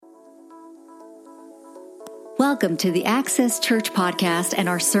Welcome to the Access Church podcast and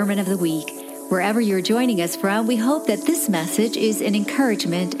our Sermon of the Week. Wherever you're joining us from, we hope that this message is an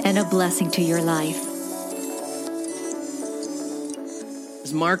encouragement and a blessing to your life.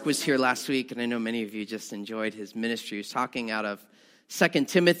 As Mark was here last week, and I know many of you just enjoyed his ministry, he was talking out of 2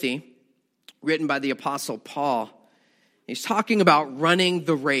 Timothy, written by the Apostle Paul. He's talking about running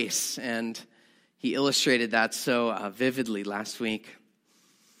the race, and he illustrated that so vividly last week.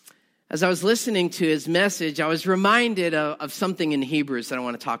 As I was listening to his message, I was reminded of something in Hebrews that I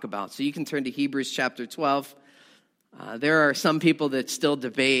want to talk about. So you can turn to Hebrews chapter 12. There are some people that still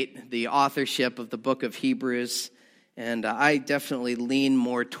debate the authorship of the book of Hebrews, and I definitely lean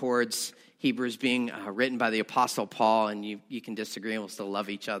more towards Hebrews being written by the Apostle Paul, and you can disagree and we'll still love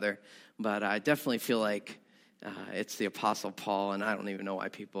each other. But I definitely feel like it's the Apostle Paul, and I don't even know why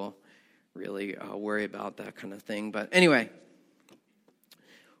people really worry about that kind of thing. But anyway,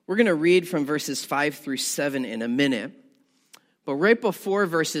 we're going to read from verses 5 through 7 in a minute. But right before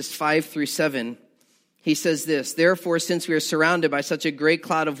verses 5 through 7, he says this: "Therefore, since we are surrounded by such a great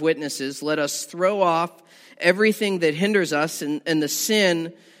cloud of witnesses, let us throw off everything that hinders us and the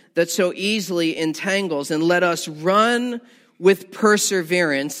sin that so easily entangles, and let us run with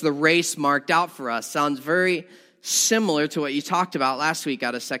perseverance the race marked out for us." Sounds very similar to what you talked about last week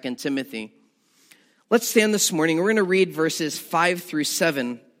out of 2 Timothy. Let's stand this morning. We're going to read verses 5 through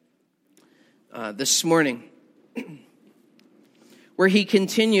 7 this morning, where he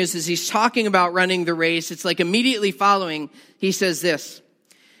continues as he's talking about running the race. It's like immediately following, he says this: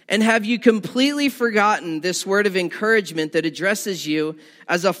 "And have you completely forgotten this word of encouragement that addresses you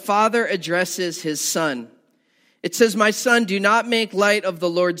as a father addresses his son? It says, 'My son, do not make light of the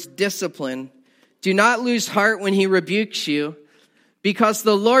Lord's discipline. Do not lose heart when he rebukes you, because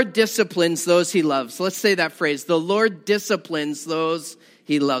the Lord disciplines those he loves.'" Let's say that phrase: the Lord disciplines those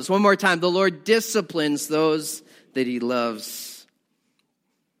he loves. One more time: the Lord disciplines those that he loves.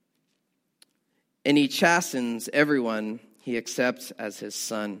 "And he chastens everyone he accepts as his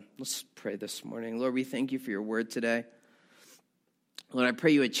son." Let's pray this morning. Lord, we thank you for your word today. Lord, I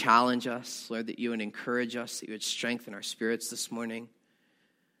pray you would challenge us. Lord, that you would encourage us, that you would strengthen our spirits this morning.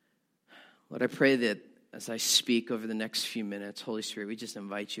 Lord, I pray that as I speak over the next few minutes, Holy Spirit, we just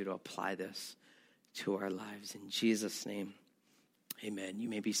invite you to apply this to our lives. In Jesus' name, amen. You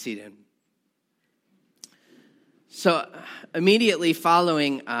may be seated. So immediately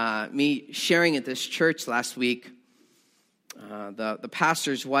following me sharing at this church last week, the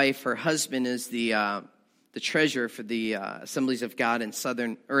pastor's wife, her husband is the treasurer for the Assemblies of God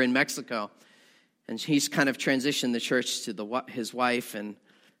in Mexico, and he's kind of transitioned the church to his wife, and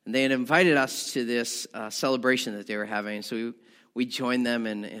they had invited us to this celebration that they were having. So we joined them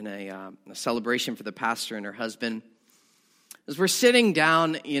in a celebration for the pastor and her husband. As we're sitting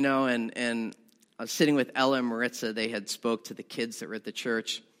down, and I was sitting with Ella and Maritza. They had spoke to the kids that were at the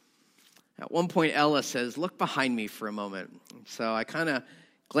church. At one point, Ella says, "Look behind me for a moment." So I kind of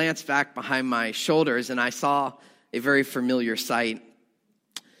glanced back behind my shoulders, and I saw a very familiar sight.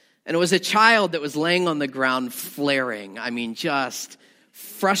 And it was a child that was laying on the ground flaring. I mean, just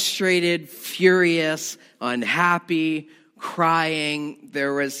frustrated, furious, unhappy, crying.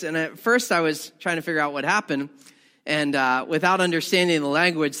 And at first I was trying to figure out what happened. And without understanding the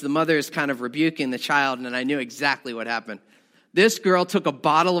language, the mother is kind of rebuking the child, and I knew exactly what happened. This girl took a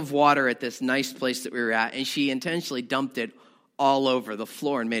bottle of water at this nice place that we were at, and she intentionally dumped it all over the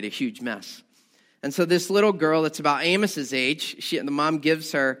floor and made a huge mess. And so this little girl that's about Amos's age, the mom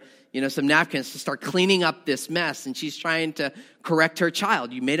gives her some napkins to start cleaning up this mess, and she's trying to correct her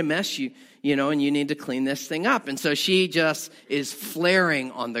child. "You made a mess, and you need to clean this thing up." And so she just is flaring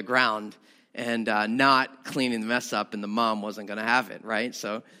on the ground and not cleaning the mess up, and the mom wasn't going to have it, right?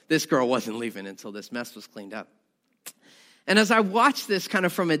 So this girl wasn't leaving until this mess was cleaned up. And as I watched this kind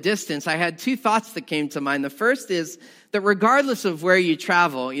of from a distance, I had two thoughts that came to mind. The first is that regardless of where you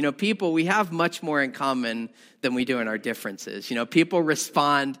travel, people, we have much more in common than we do in our differences. People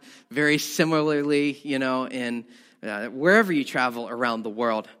respond very similarly, in wherever you travel around the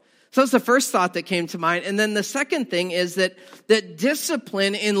world. So that's the first thought that came to mind. And then the second thing is that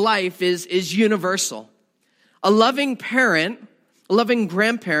discipline in life is universal. A loving parent, a loving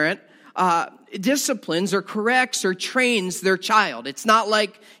grandparent, disciplines or corrects or trains their child. It's not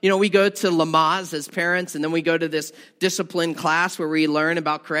like, we go to Lamaze as parents and then we go to this discipline class where we learn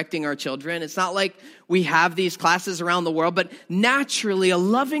about correcting our children. It's not like we have these classes around the world, but naturally a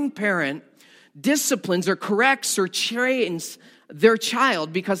loving parent disciplines or corrects or trains their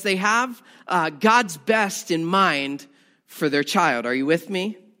child because they have God's best in mind for their child. Are you with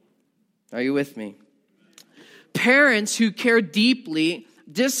me? Are you with me? Parents who care deeply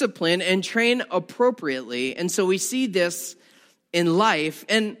discipline and train appropriately. And so we see this in life.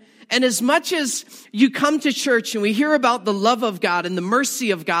 And as much as you come to church and we hear about the love of God and the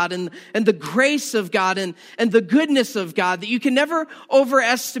mercy of God and the grace of God and the goodness of God, that you can never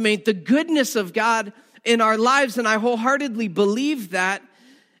overestimate the goodness of God in our lives. And I wholeheartedly believe that.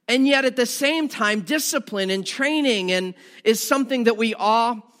 And yet at the same time, discipline and training is something that we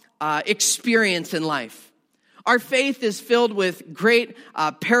all experience in life. Our faith is filled with great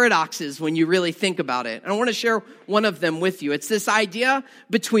paradoxes when you really think about it. And I want to share one of them with you. It's this idea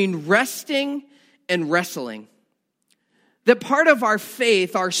between resting and wrestling. That part of our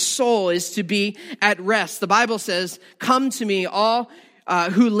faith, our soul, is to be at rest. The Bible says, "Come to me, all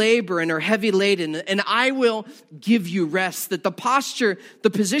who labor and are heavy laden, and I will give you rest." That the posture,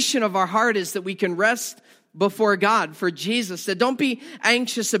 the position of our heart is that we can rest before God. For Jesus said, don't be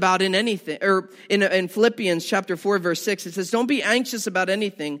anxious about anything. Or in Philippians chapter 4, verse 6, it says, don't be anxious about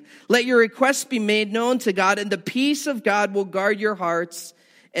anything. Let your requests be made known to God, and the peace of God will guard your hearts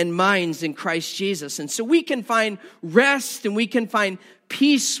and minds in Christ Jesus. And so we can find rest and we can find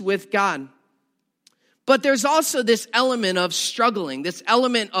peace with God. But there's also this element of struggling, this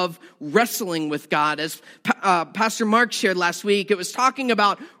element of wrestling with God. As Pastor Mark shared last week, it was talking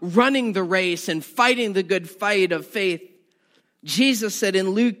about running the race and fighting the good fight of faith. Jesus said in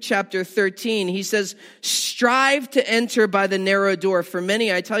Luke chapter 13, he says, strive to enter by the narrow door. For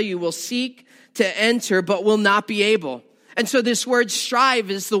many, I tell you, will seek to enter, but will not be able. And so this word strive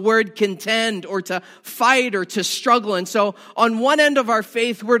is the word contend, or to fight, or to struggle. And so on one end of our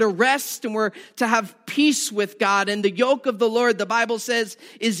faith, we're to rest and we're to have peace with God. And the yoke of the Lord, the Bible says,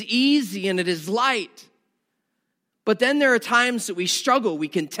 is easy and it is light. But then there are times that we struggle, we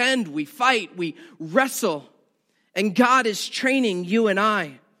contend, we fight, we wrestle. And God is training you and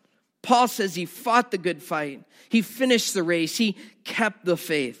I. Paul says he fought the good fight. He finished the race. He kept the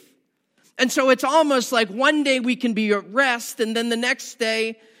faith. And so it's almost like one day we can be at rest, and then the next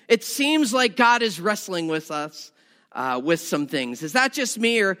day it seems like God is wrestling with us with some things. Is that just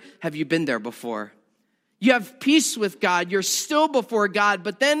me, or have you been there before? You have peace with God. You're still before God,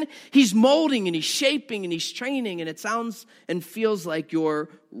 but then he's molding and he's shaping and he's training, and it sounds and feels like you're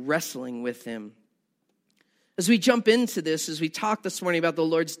wrestling with him. As we jump into this, as we talk this morning about the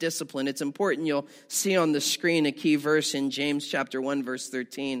Lord's discipline, it's important. You'll see on the screen a key verse in James chapter 1, verse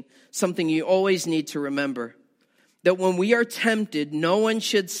 13, something you always need to remember, that when we are tempted, no one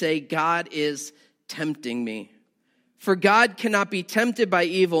should say, God is tempting me. For God cannot be tempted by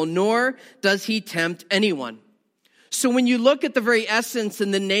evil, nor does he tempt anyone. So when you look at the very essence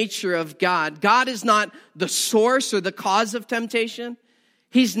and the nature of God, God is not the source or the cause of temptation.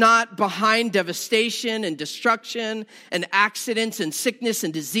 He's not behind devastation and destruction and accidents and sickness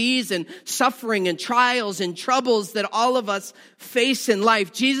and disease and suffering and trials and troubles that all of us face in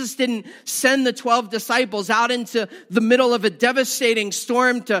life. Jesus didn't send the 12 disciples out into the middle of a devastating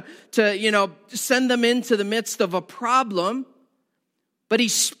storm to send them into the midst of a problem. But he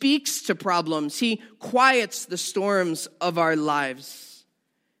speaks to problems. He quiets the storms of our lives.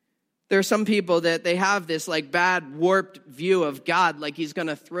 There are some people that they have this like bad warped view of God, like he's going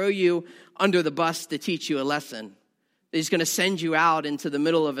to throw you under the bus to teach you a lesson. He's going to send you out into the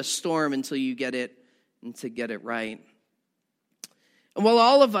middle of a storm until you get it and to get it right. And while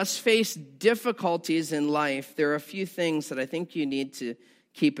all of us face difficulties in life, there are a few things that I think you need to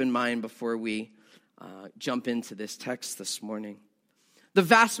keep in mind before we jump into this text this morning. The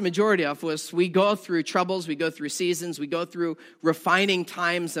vast majority of us, we go through troubles, we go through seasons, we go through refining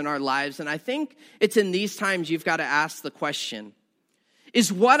times in our lives. And I think it's in these times you've got to ask the question,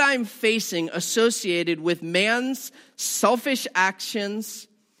 is what I'm facing associated with man's selfish actions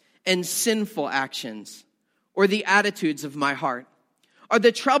and sinful actions, or the attitudes of my heart? Are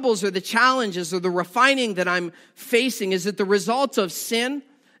the troubles or the challenges or the refining that I'm facing, is it the result of sin?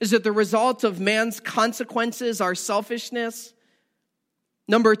 Is it the result of man's consequences, our selfishness?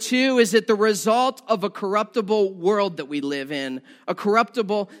 Number two, is it the result of a corruptible world that we live in, a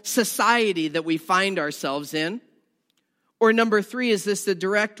corruptible society that we find ourselves in? Or number three, is this the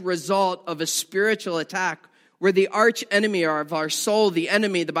direct result of a spiritual attack where the arch enemy of our soul, the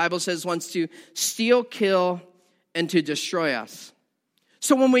enemy, the Bible says, wants to steal, kill, and to destroy us?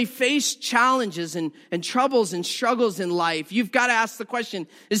 So when we face challenges and troubles and struggles in life, you've got to ask the question,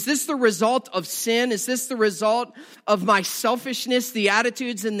 is this the result of sin? Is this the result of my selfishness, the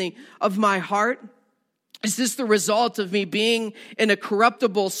attitudes of my heart? Is this the result of me being in a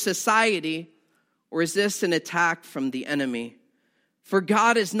corruptible society? Or is this an attack from the enemy? For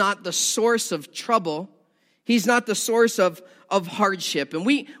God is not the source of trouble. He's not the source of hardship. And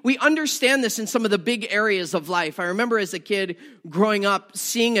we understand this in some of the big areas of life. I remember as a kid growing up,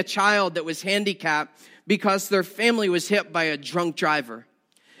 seeing a child that was handicapped because their family was hit by a drunk driver.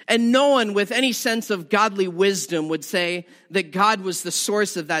 And no one with any sense of godly wisdom would say that God was the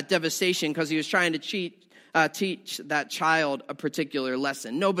source of that devastation because he was trying to teach that child a particular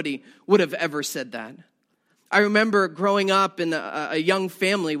lesson. Nobody would have ever said that. I remember growing up in a young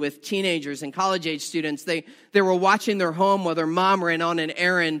family with teenagers and college-age students. They were watching their home while their mom ran on an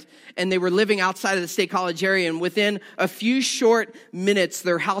errand, and they were living outside of the State College area. And within a few short minutes,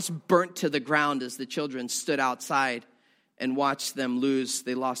 their house burnt to the ground as the children stood outside and watched them lose.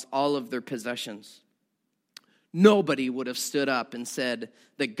 They lost all of their possessions. Nobody would have stood up and said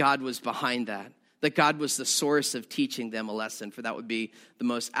that God was behind that God was the source of teaching them a lesson, for that would be the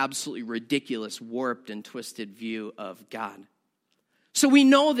most absolutely ridiculous, warped, and twisted view of God. So we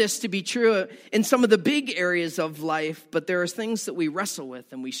know this to be true in some of the big areas of life, but there are things that we wrestle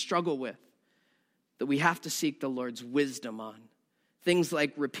with and we struggle with that we have to seek the Lord's wisdom on. Things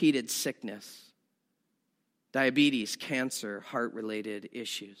like repeated sickness, diabetes, cancer, heart-related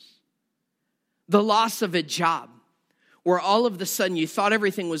issues. The loss of a job, where all of a sudden you thought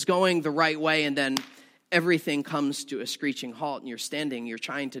everything was going the right way and then everything comes to a screeching halt and you're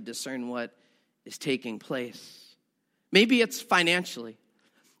trying to discern what is taking place. Maybe it's financially.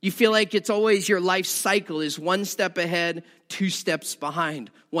 You feel like it's always your life cycle is one step ahead, 2 steps behind.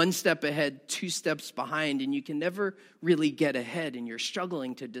 1 step ahead, 2 steps behind, and you can never really get ahead and you're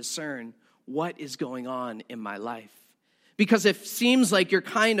struggling to discern what is going on in my life. Because it seems like you're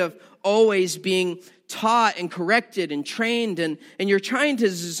kind of always being taught and corrected and trained, and you're trying to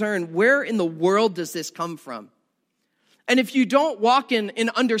discern where in the world does this come from. And if you don't walk in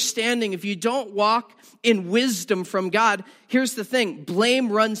understanding, if you don't walk in wisdom from God, here's the thing. Blame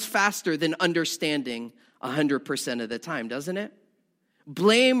runs faster than understanding 100% of the time, doesn't it?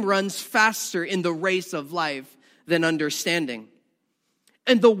 Blame runs faster in the race of life than understanding.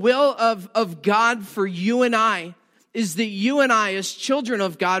 And the will of God for you and I is that you and I, as children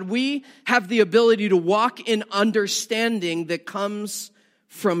of God, we have the ability to walk in understanding that comes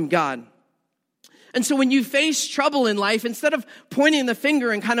from God. And so when you face trouble in life, instead of pointing the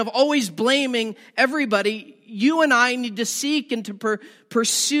finger and kind of always blaming everybody, you and I need to seek and to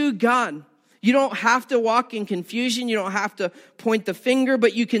pursue God. You don't have to walk in confusion. You don't have to point the finger,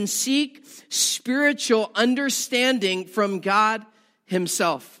 but you can seek spiritual understanding from God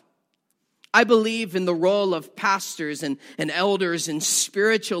himself. I believe in the role of pastors and elders and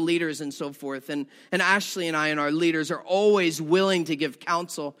spiritual leaders and so forth. And Ashley and I and our leaders are always willing to give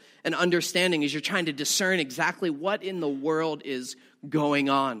counsel and understanding as you're trying to discern exactly what in the world is going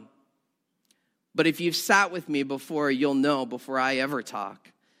on. But if you've sat with me before, you'll know before I ever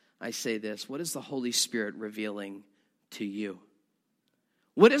talk, I say this: what is the Holy Spirit revealing to you?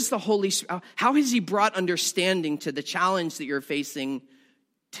 What is the Holy Spirit? How has he brought understanding to the challenge that you're facing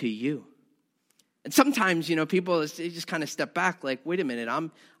to you? And sometimes, people they just kind of step back like, wait a minute,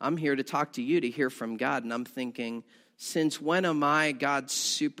 I'm here to talk to you, to hear from God. And I'm thinking, since when am I God's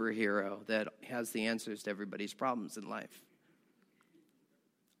superhero that has the answers to everybody's problems in life?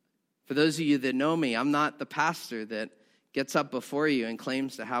 For those of you that know me, I'm not the pastor that gets up before you and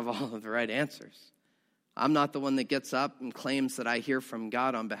claims to have all of the right answers. I'm not the one that gets up and claims that I hear from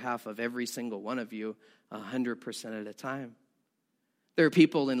God on behalf of every single one of you 100% of the time. There are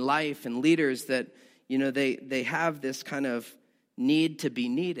people in life and leaders that, they have this kind of need to be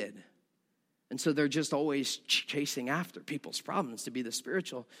needed. And so they're just always chasing after people's problems to be the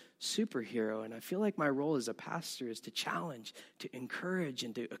spiritual superhero. And I feel like my role as a pastor is to challenge, to encourage,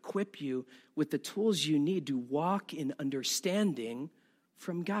 and to equip you with the tools you need to walk in understanding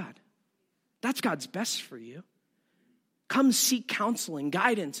from God. That's God's best for you. Come seek counsel and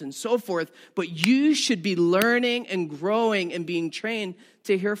guidance and so forth, but you should be learning and growing and being trained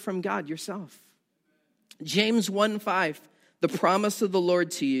to hear from God yourself. James 1:5, the promise of the Lord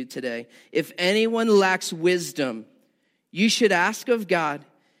to you today. If anyone lacks wisdom, you should ask of God,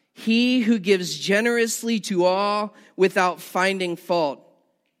 he who gives generously to all without finding fault,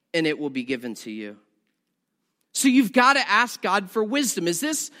 and it will be given to you. So you've got to ask God for wisdom. Is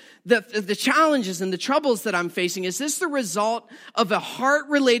this the challenges and the troubles that I'm facing? Is this the result of a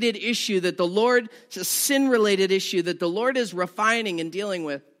heart-related issue that the Lord, a sin-related issue that the Lord is refining and dealing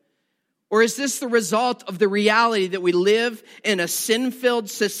with? Or is this the result of the reality that we live in a sin-filled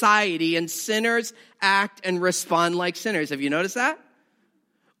society and sinners act and respond like sinners? Have you noticed that?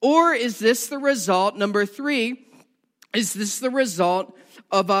 Or is this the result, number 3, is this the result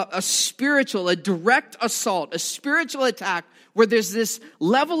of a direct assault, a spiritual attack where there's this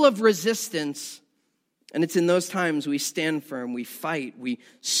level of resistance And it's in those times we stand firm, we fight, we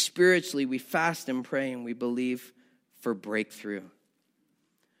fast and pray, and we believe for breakthrough.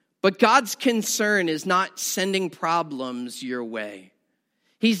 But God's concern is not sending problems your way.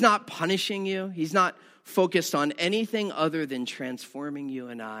 He's not punishing you. He's not focused on anything other than transforming you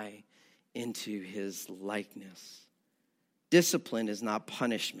and I into his likeness. Discipline is not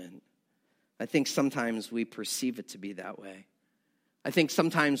punishment. I think sometimes we perceive it to be that way. I think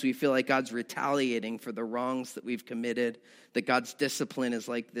sometimes we feel like God's retaliating for the wrongs that we've committed, that God's discipline is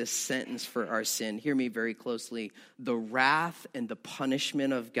like this sentence for our sin. Hear me very closely. The wrath and the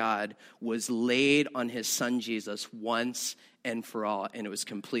punishment of God was laid on his son Jesus once and for all, and it was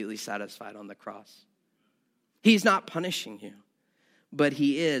completely satisfied on the cross. He's not punishing you, but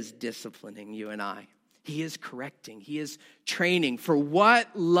he is disciplining you and I. He is correcting. He is training. For what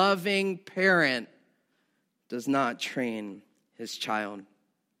loving parent does not train his child?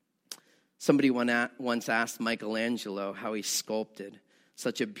 Somebody once asked Michelangelo how he sculpted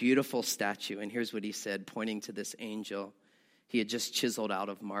such a beautiful statue. And here's what he said, pointing to this angel he had just chiseled out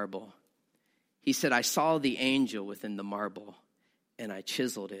of marble. He said, I saw the angel within the marble, and I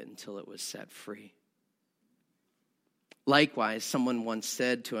chiseled it until it was set free. Likewise, someone once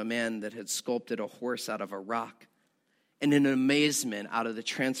said to a man that had sculpted a horse out of a rock, and in amazement out of the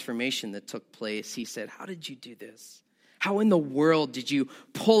transformation that took place, he said, how did you do this? How in the world did you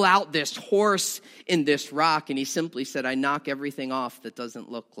pull out this horse in this rock? And he simply said, I knock everything off that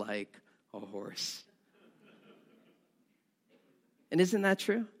doesn't look like a horse. And isn't that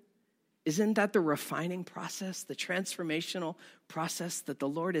true? Isn't that the refining process, the transformational process that the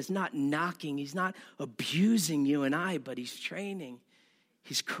Lord is not knocking? He's not abusing you and I, but he's training.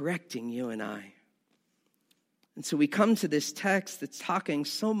 He's correcting you and I. And so we come to this text that's talking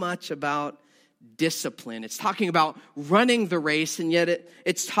so much about discipline. It's talking about running the race, and yet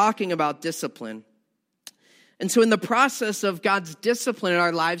it's talking about discipline. And so in the process of God's discipline in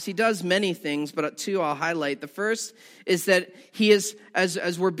our lives, he does many things, but two I'll highlight. The first is that he is,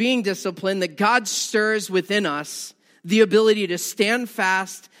 as we're being disciplined, that God stirs within us the ability to stand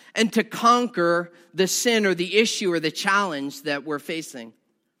fast and to conquer the sin or the issue or the challenge that we're facing.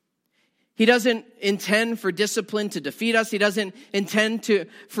 He doesn't intend for discipline to defeat us. He doesn't intend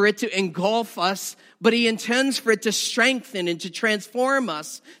for it to engulf us, but he intends for it to strengthen and to transform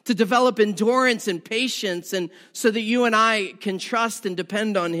us, to develop endurance and patience, and so that you and I can trust and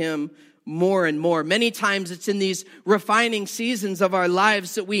depend on him more and more. Many times it's in these refining seasons of our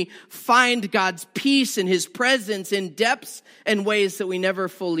lives that we find God's peace and his presence in depths and ways that we never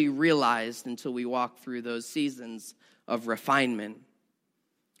fully realized until we walk through those seasons of refinement.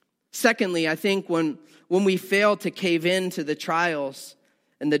 Secondly, I think when we fail to cave in to the trials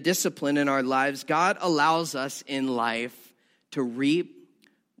and the discipline in our lives, God allows us in life to reap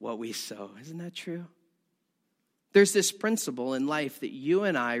what we sow. Isn't that true? There's this principle in life that you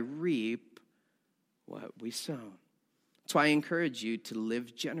and I reap what we sow. That's why I encourage you to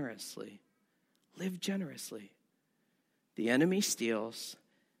live generously. Live generously. The enemy steals,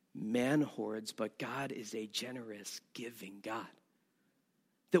 man hoards, but God is a generous, giving God.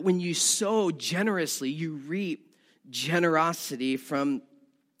 That when you sow generously, you reap generosity from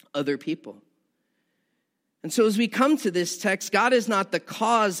other people. And so as we come to this text, God is not the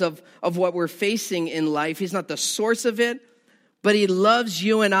cause of what we're facing in life. He's not the source of it, but he loves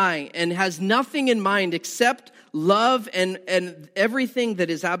you and I and has nothing in mind except love and everything that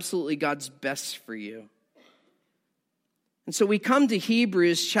is absolutely God's best for you. And so we come to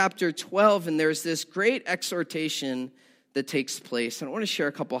Hebrews chapter 12, and there's this great exhortation that takes place. And I want to share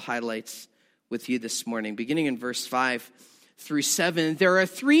a couple highlights with you this morning, beginning in verse 5 through 7. There are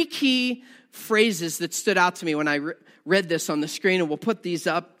three key phrases that stood out to me when I read this on the screen, and we'll put these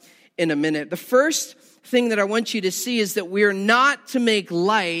up in a minute. The first thing that I want you to see is that we're not to make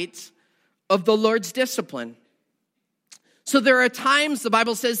light of the Lord's discipline. So there are times, the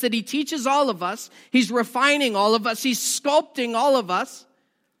Bible says, that he teaches all of us, he's refining all of us, he's sculpting all of us,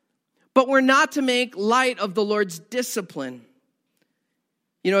 but we're not to make light of the Lord's discipline.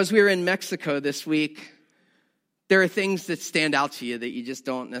 You know, as we were in Mexico this week, there are things that stand out to you that you just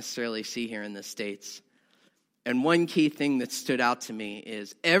don't necessarily see here in the States. And one key thing that stood out to me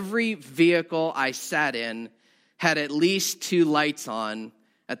is every vehicle I sat in had at least 2 lights on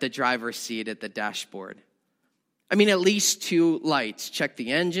at the driver's seat at the dashboard. I mean, at least 2 lights. Check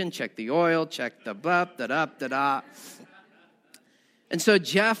the engine, check the oil, check the bup, da-da. And so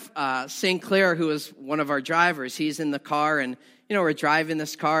Jeff St. Clair, who is one of our drivers, he's in the car, and, you know, we're driving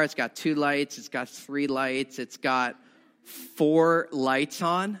this car. It's got 2 lights. It's got 3 lights. It's got 4 lights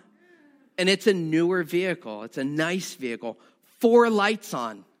on. And it's a newer vehicle. It's a nice vehicle. 4 lights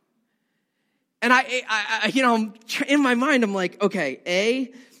on. And I in my mind, I'm like, okay,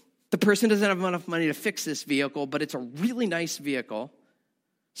 A, the person doesn't have enough money to fix this vehicle, but it's a really nice vehicle,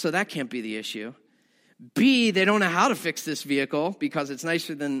 so that can't be the issue. B, they don't know how to fix this vehicle because it's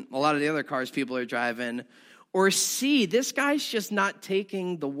nicer than a lot of the other cars people are driving. Or C, this guy's just not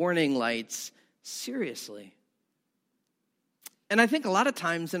taking the warning lights seriously. And I think a lot of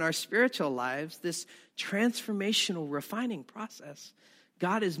times in our spiritual lives, this transformational refining process,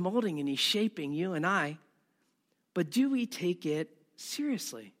 God is molding and he's shaping you and I. But do we take it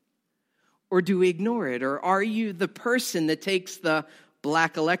seriously? Or do we ignore it? Or are you the person that takes the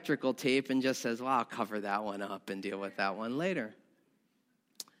black electrical tape and just says, well, I'll cover that one up and deal with that one later?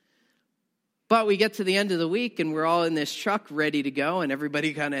 But we get to the end of the week and we're all in this truck ready to go and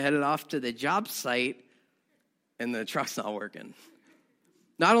everybody kind of headed off to the job site and the truck's not working.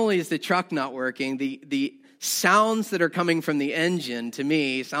 Not only is the truck not working, the sounds that are coming from the engine, to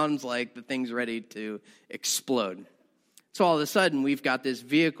me, sounds like the thing's ready to explode. So all of a sudden, we've got this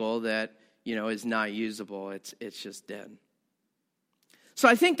vehicle that, is not usable. It's just dead. So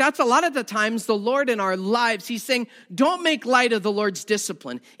I think that's a lot of the times the Lord in our lives, he's saying, don't make light of the Lord's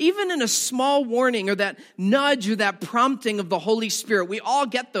discipline. Even in a small warning or that nudge or that prompting of the Holy Spirit, we all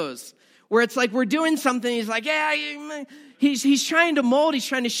get those. Where it's like we're doing something, he's like, yeah, he's trying to mold, he's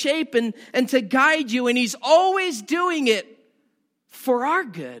trying to shape and to guide you, and he's always doing it for our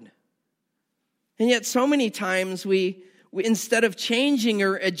good. And yet so many times we instead of changing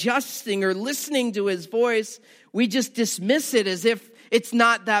or adjusting or listening to his voice, we just dismiss it as if it's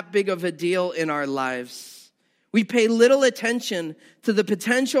not that big of a deal in our lives. We pay little attention to the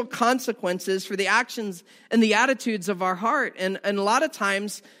potential consequences for the actions and the attitudes of our heart. And a lot of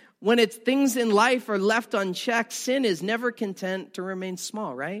times, when it's things in life are left unchecked, sin is never content to remain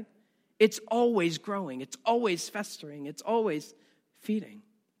small, right? It's always growing. It's always festering. It's always feeding.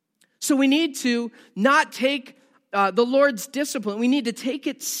 So we need to not take the Lord's discipline. We need to take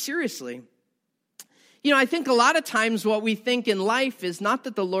it seriously. I think a lot of times what we think in life is not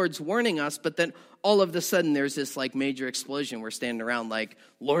that the Lord's warning us, but that all of a sudden there's this like major explosion. We're standing around like,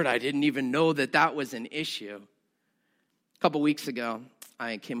 Lord, I didn't even know that was an issue. A couple weeks ago,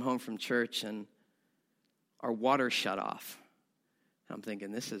 I came home from church and our water shut off. I'm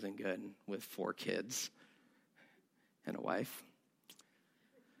thinking, this isn't good with 4 kids and a wife.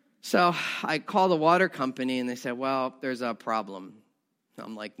 So I call the water company and they said, well, there's a problem.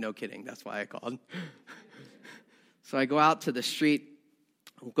 I'm like, no kidding, that's why I called. So I go out to the street,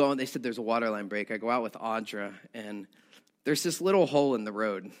 they said there's a water line break. I go out with Audra and there's this little hole in the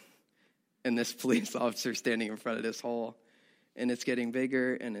road and this police officer standing in front of this hole. And it's getting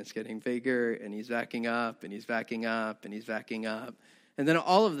bigger, and it's getting bigger, and he's backing up, and he's backing up, and he's backing up. And then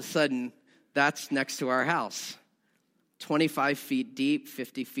all of a sudden, that's next to our house. 25 feet deep,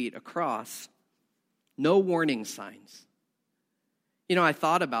 50 feet across. No warning signs. I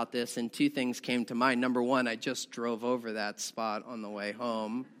thought about this, and 2 things came to mind. Number 1, I just drove over that spot on the way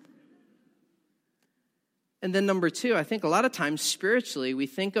home. And then number 2, I think a lot of times spiritually, we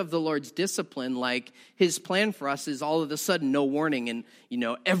think of the Lord's discipline like his plan for us is all of a sudden no warning and,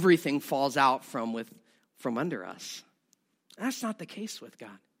 everything falls out from under us. That's not the case with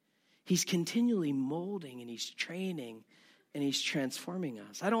God. He's continually molding and he's training and he's transforming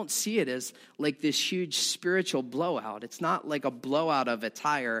us. I don't see it as like this huge spiritual blowout. It's not like a blowout of a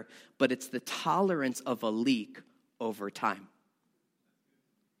tire, but it's the tolerance of a leak over time.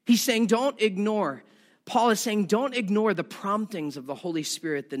 He's saying Paul is saying, don't ignore the promptings of the Holy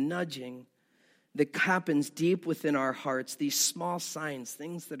Spirit, the nudging that happens deep within our hearts, these small signs,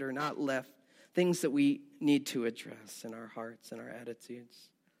 things that are not left, things that we need to address in our hearts and our attitudes.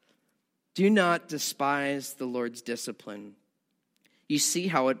 Do not despise the Lord's discipline. You see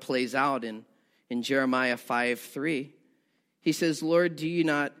how it plays out in Jeremiah 5:3. He says, Lord, do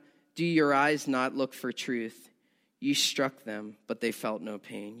your eyes not look for truth? You struck them, but they felt no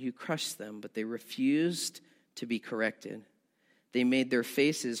pain. You crushed them, but they refused to be corrected. They made their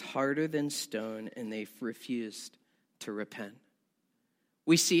faces harder than stone, and they refused to repent.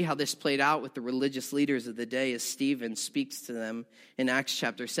 We see how this played out with the religious leaders of the day as Stephen speaks to them in Acts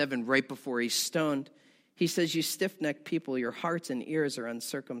chapter 7, right before he's stoned. He says, you stiff-necked people, your hearts and ears are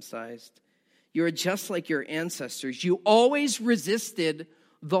uncircumcised. You are just like your ancestors. You always resisted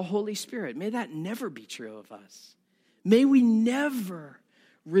the Holy Spirit. May that never be true of us. May we never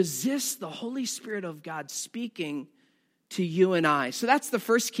resist the Holy Spirit of God speaking to you and I. So that's the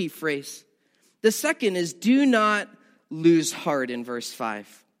first key phrase. The second is do not lose heart in verse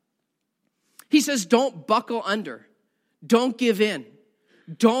 5. He says don't buckle under. Don't give in.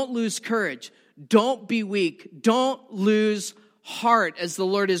 Don't lose courage. Don't be weak. Don't lose heart as the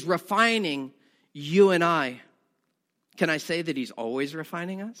Lord is refining you and I, can I say that he's always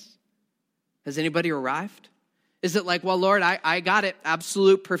refining us? Has anybody arrived? Is it like, well, Lord, I got it,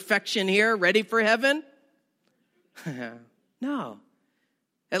 absolute perfection here, ready for heaven? No.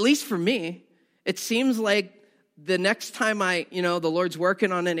 At least for me, it seems like the next time the Lord's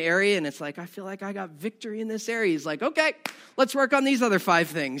working on an area and it's like, I feel like I got victory in this area. He's like, okay, let's work on these other 5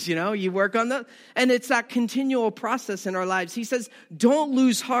 things. You work on that. And it's that continual process in our lives. He says, don't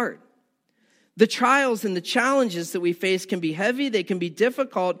lose heart. The trials and the challenges that we face can be heavy. They can be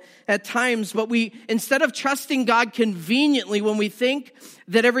difficult at times, but instead of trusting God conveniently when we think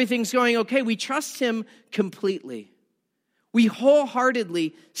that everything's going okay, we trust him completely. We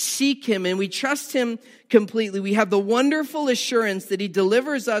wholeheartedly seek him and we trust him completely. We have the wonderful assurance that he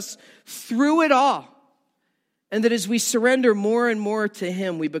delivers us through it all. And that as we surrender more and more to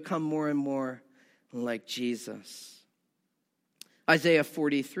him, we become more and more like Jesus. Isaiah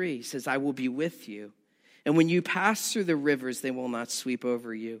 43 says, I will be with you. And when you pass through the rivers, they will not sweep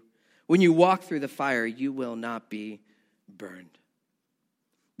over you. When you walk through the fire, you will not be burned.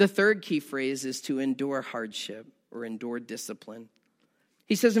 The third key phrase is to endure hardship or endure discipline.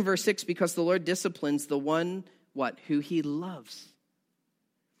 He says in verse 6, because the Lord disciplines the one, who he loves.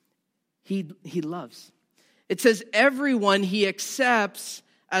 He loves. It says everyone he accepts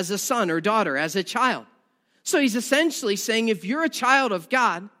as a son or daughter, as a child. So he's essentially saying if you're a child of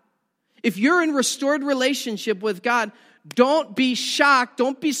God, if you're in restored relationship with God, don't be shocked,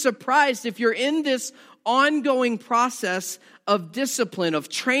 don't be surprised if you're in this ongoing process of discipline, of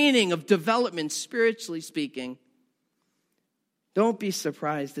training, of development, spiritually speaking. Don't be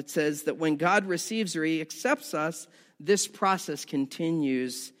surprised. It says that when God receives or he accepts us, this process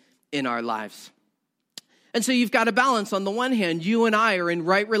continues in our lives. And so you've got a balance. On the one hand, you and I are in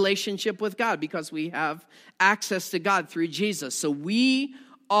right relationship with God because we have access to God through Jesus. So we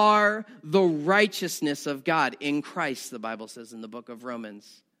are the righteousness of God in Christ, the Bible says in the book of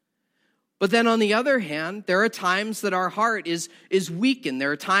Romans. But then on the other hand, there are times that our heart is weakened.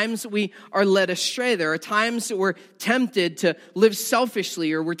 There are times that we are led astray. There are times that we're tempted to live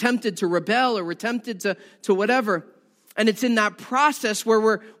selfishly, or we're tempted to rebel, or we're tempted to whatever. And it's in that process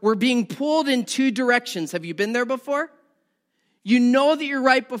where we're being pulled in 2 directions. Have you been there before? You know that you're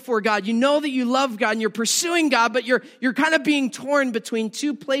right before God. You know that you love God and you're pursuing God, but you're kind of being torn between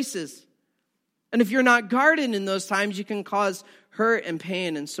 2 places. And if you're not guarded in those times, you can cause hurt and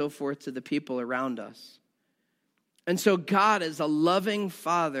pain and so forth to the people around us. And so God, as a loving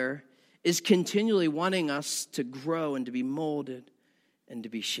Father, is continually wanting us to grow and to be molded and to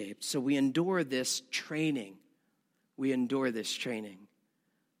be shaped. So we endure this training. We endure this training.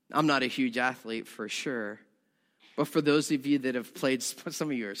 I'm not a huge athlete for sure, but for those of you that have played,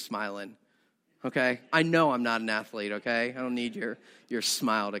 some of you are smiling, okay? I know I'm not an athlete, okay? I don't need your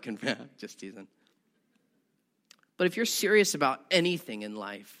smile to convince, just teasing. But if you're serious about anything in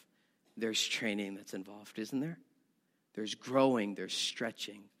life, there's training that's involved, isn't there? There's growing, there's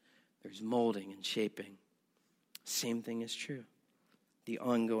stretching, there's molding and shaping. Same thing is true. The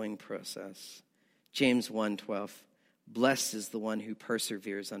ongoing process. James 1:12. Blessed is the one who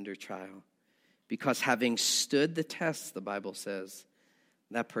perseveres under trial, because having stood the test, the Bible says,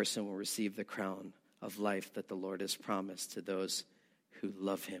 that person will receive the crown of life that the Lord has promised to those who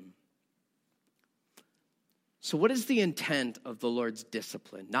love him. So what is the intent of the Lord's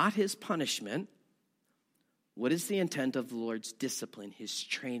discipline? Not his punishment. What is the intent of the Lord's discipline, his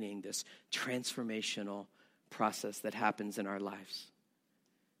training, this transformational process that happens in our lives?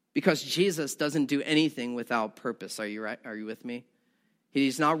 Because Jesus doesn't do anything without purpose. Are you right? Are you with me?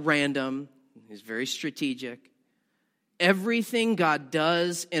 He's not random. He's very strategic. Everything God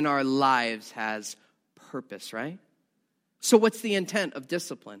does in our lives has purpose, right? So what's the intent of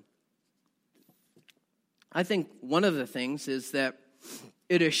discipline? I think one of the things is that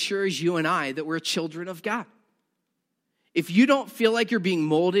it assures you and I that we're children of God. If you don't feel like you're being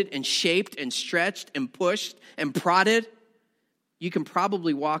molded and shaped and stretched and pushed and prodded, you can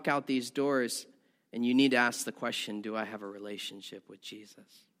probably walk out these doors and you need to ask the question, do I have a relationship with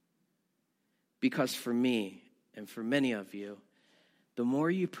Jesus? Because for me and for many of you, the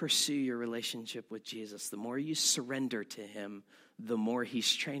more you pursue your relationship with Jesus, the more you surrender to him, the more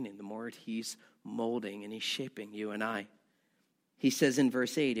he's training, the more he's molding and he's shaping you and I. He says in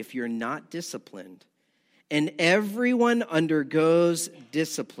verse 8, if you're not disciplined and everyone undergoes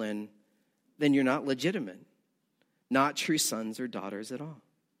discipline, then you're not legitimate. Not true sons or daughters at all.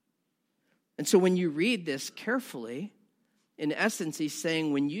 And so when you read this carefully, in essence, he's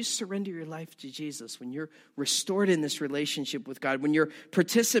saying when you surrender your life to Jesus, when you're restored in this relationship with God, when you're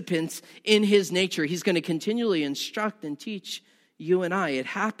participants in his nature, he's going to continually instruct and teach you and I. It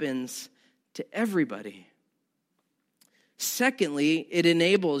happens to everybody. Secondly, it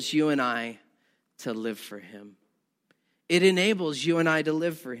enables you and I to live for him. It enables you and I to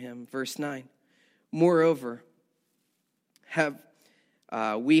live for him. Verse 9. Moreover,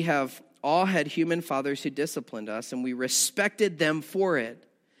 we have all had human fathers who disciplined us, and we respected them for it.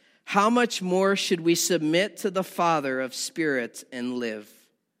 How much more should we submit to the Father of spirits and live?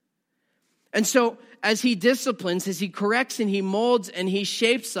 And so, as he disciplines, as he corrects and he molds and he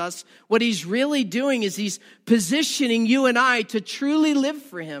shapes us, what he's really doing is he's positioning you and I to truly live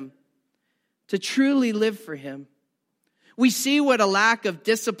for him. To truly live for him. We see what a lack of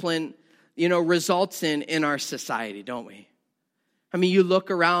discipline, results in our society, don't we? I mean, you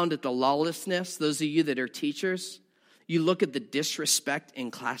look around at the lawlessness, those of you that are teachers, you look at the disrespect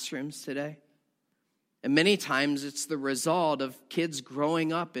in classrooms today. And many times it's the result of kids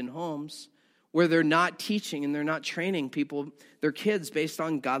growing up in homes where they're not teaching and they're not training their kids based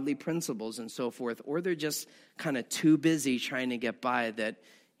on godly principles and so forth, or they're just kind of too busy trying to get by that,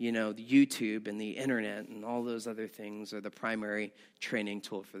 YouTube and the internet and all those other things are the primary training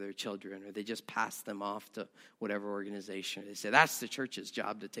tool for their children, or they just pass them off to whatever organization. They say, that's the church's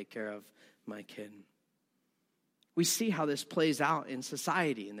job to take care of my kid. We see how this plays out in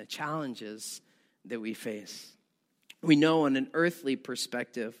society and the challenges that we face. We know on an earthly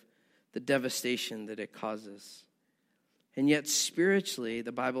perspective the devastation that it causes. And yet spiritually,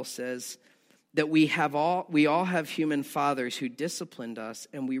 the Bible says that we all have human fathers who disciplined us,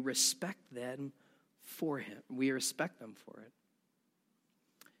 and we respect them for him. We respect them for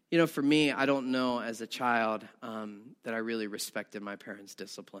it. For me, I don't know as a child that I really respected my parents'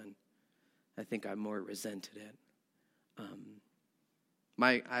 discipline. I think I more resented it.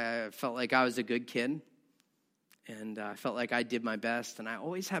 I felt like I was a good kid, and I felt like I did my best, and I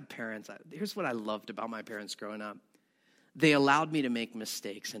always had parents. Here's what I loved about my parents growing up. They allowed me to make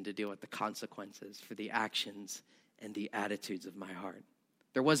mistakes and to deal with the consequences for the actions and the attitudes of my heart.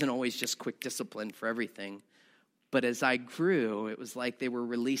 There wasn't always just quick discipline for everything, but as I grew, it was like they were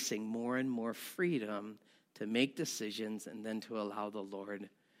releasing more and more freedom to make decisions and then to allow the Lord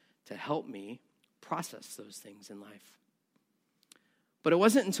to help me process those things in life. But it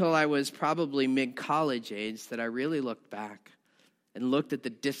wasn't until I was probably mid-college age that I really looked back and looked at the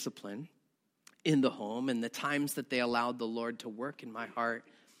discipline in the home and the times that they allowed the Lord to work in my heart,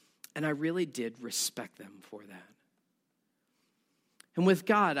 and I really did respect them for that. And with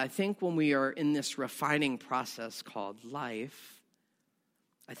God, I think when we are in this refining process called life,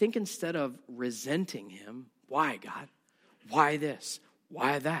 I think instead of resenting him, why God? Why this?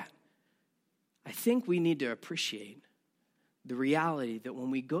 Why that? I think we need to appreciate the reality that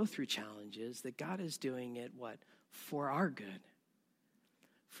when we go through challenges, that God is doing it, for our good.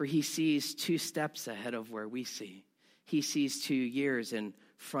 For he sees 2 steps ahead of where we see. He sees 2 years in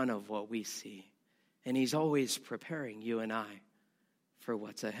front of what we see. And he's always preparing you and I for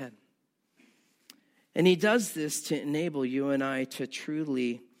what's ahead. And he does this to enable you and I to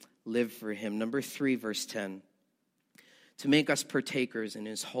truly live for him. Number 3, verse 10. To make us partakers in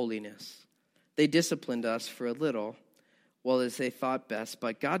his holiness. They disciplined us for a little, well as they thought best,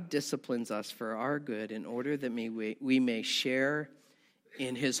 but God disciplines us for our good in order that we may share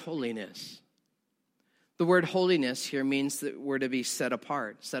in his holiness. The word holiness here means that we're to be set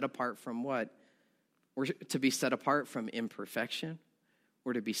apart. Set apart from what? We're to be set apart from imperfection.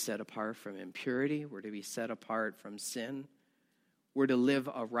 We're to be set apart from impurity. We're to be set apart from sin. We're to live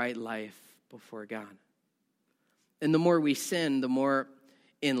a right life before God. And the more we sin, the more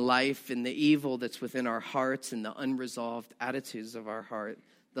in life and the evil that's within our hearts and the unresolved attitudes of our heart,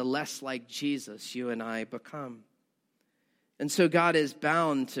 the less like Jesus you and I become. And so God is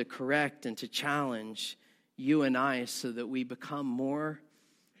bound to correct and to challenge you and I so that we become more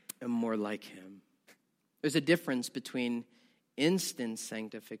and more like him. There's a difference between instant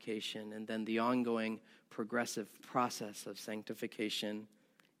sanctification and then the ongoing progressive process of sanctification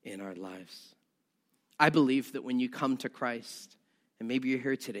in our lives. I believe that when you come to Christ, and maybe you're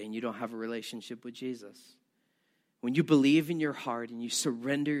here today and you don't have a relationship with Jesus, when you believe in your heart and you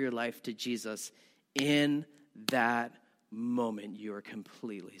surrender your life to Jesus, in that moment you are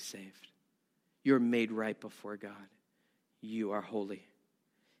completely saved. You're made right before God. You are holy.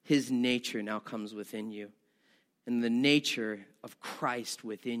 His nature now comes within you. And the nature of Christ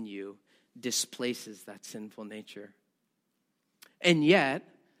within you displaces that sinful nature. And yet,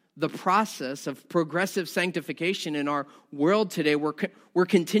 the process of progressive sanctification in our world today, we're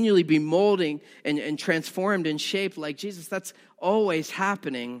continually being molding and transformed and shaped like Jesus. That's always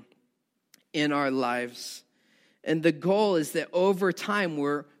happening in our lives. And the goal is that over time,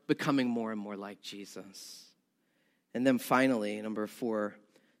 we're becoming more and more like Jesus. And then finally, number 4,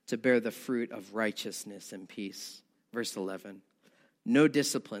 to bear the fruit of righteousness and peace. Verse 11, no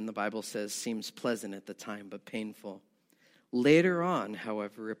discipline, the Bible says, seems pleasant at the time, but painful. Later on,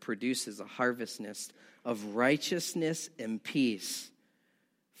 however, it produces a harvestness of righteousness and peace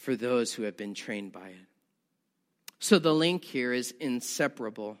for those who have been trained by it. So the link here is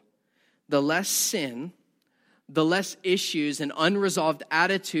inseparable. The less sin, the less issues and unresolved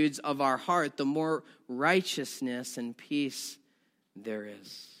attitudes of our heart, the more righteousness and peace there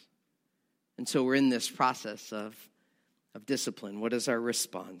is. And so we're in this process of discipline. What is our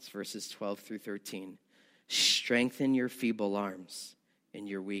response? Verses 12 through 13. Strengthen your feeble arms and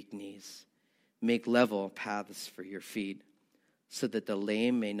your weak knees. Make level paths for your feet, so that the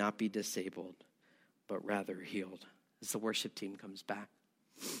lame may not be disabled, but rather healed. As the worship team comes back.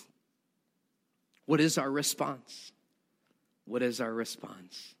 What is our response? What is our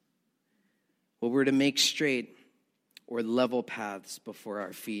response? Well, we're to make straight or level paths before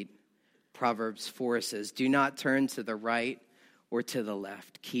our feet. Proverbs 4 says, do not turn to the right or to the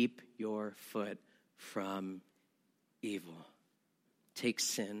left. Keep your foot from evil. Take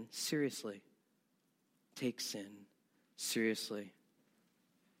sin seriously. Take sin seriously.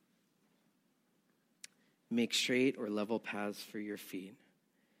 Make straight or level paths for your feet.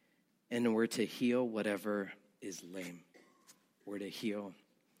 And we're to heal whatever is lame. We're to heal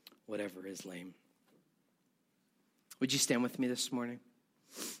whatever is lame. Would you stand with me this morning?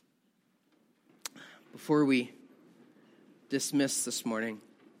 Before we dismiss this morning,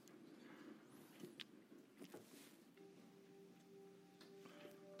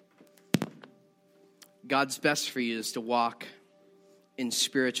 God's best for you is to walk in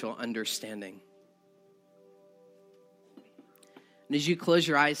spiritual understanding. And as you close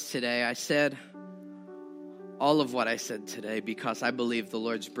your eyes today, I said all of what I said today because I believe the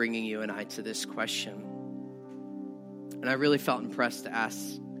Lord's bringing you and I to this question. And I really felt impressed to ask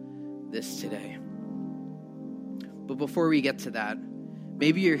this today. But before we get to that,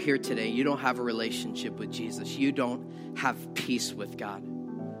 maybe you're here today, you don't have a relationship with Jesus. You don't have peace with God.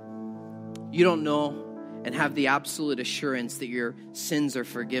 You don't know and have the absolute assurance that your sins are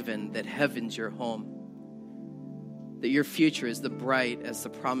forgiven, that heaven's your home, that your future is the bright as the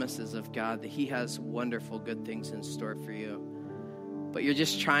promises of God, that he has wonderful good things in store for you. But you're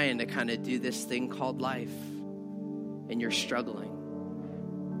just trying to kind of do this thing called life, and you're struggling.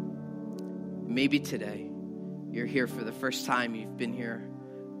 Maybe today, you're here for the first time. You've been here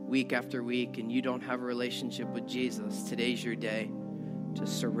week after week, and you don't have a relationship with Jesus. Today's your day to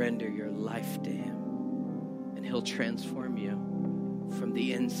surrender your life to him, and he'll transform you from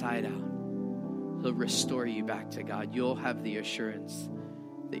the inside out. He'll restore you back to God. You'll have the assurance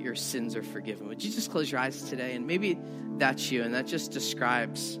that your sins are forgiven. Would you just close your eyes today? And maybe that's you, and that just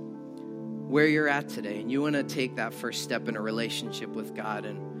describes where you're at today. And you want to take that first step in a relationship with God.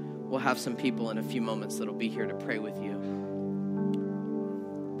 And we'll have some people in a few moments that'll be here to pray with you.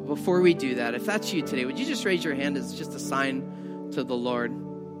 But before we do that, if that's you today, would you just raise your hand as just a sign to the Lord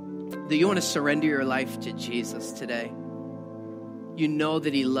that you want to surrender your life to Jesus today? You know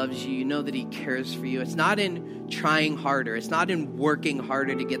that he loves you. You know that he cares for you. It's not in trying harder. It's not in working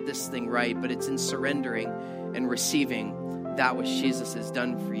harder to get this thing right, but it's in surrendering and receiving that which Jesus has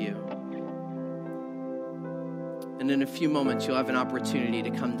done for you. And in a few moments, you'll have an opportunity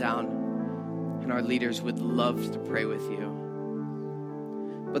to come down, and our leaders would love to pray with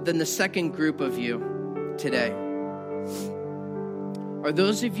you. But then the second group of you today are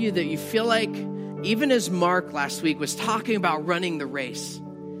those of you that you feel like, even as Mark last week was talking about running the race,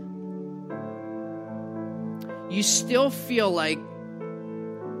 you still feel like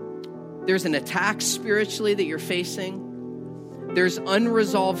there's an attack spiritually that you're facing. There's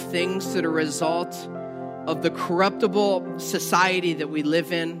unresolved things that are a result of the corruptible society that we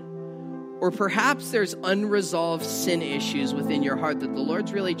live in. Or perhaps there's unresolved sin issues within your heart that the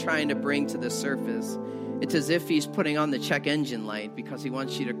Lord's really trying to bring to the surface. It's as if he's putting on the check engine light because he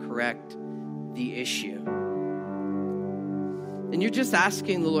wants you to correct the issue. And you're just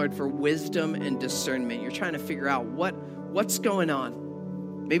asking the Lord for wisdom and discernment. You're trying to figure out what's going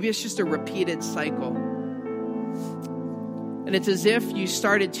on. Maybe it's just a repeated cycle. And it's as if you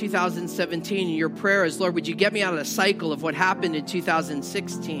started 2017 and your prayer is, Lord, would you get me out of the cycle of what happened in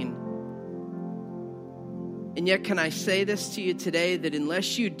 2016? And yet, can I say this to you today, that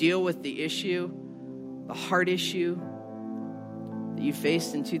unless you deal with the issue, the heart issue that you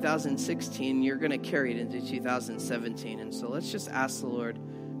faced in 2016, you're going to carry it into 2017. And so let's just ask the Lord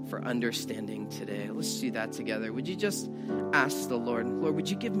for understanding today. Let's do that together. Would you just ask the Lord, Lord, would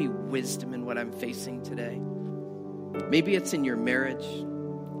you give me wisdom in what I'm facing today? Maybe it's in your marriage.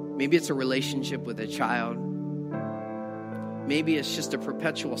 Maybe it's a relationship with a child. Maybe it's just a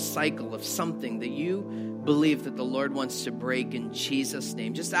perpetual cycle of something that you believe that the Lord wants to break in Jesus'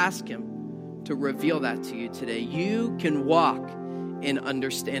 name. Just ask him to reveal that to you today. You can walk in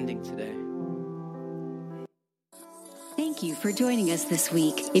understanding today. Thank you for joining us this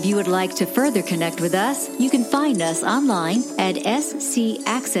week. If you would like to further connect with us, you can find us online at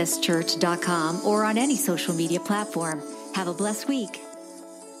scaccesschurch.com or on any social media platform. Have a blessed week.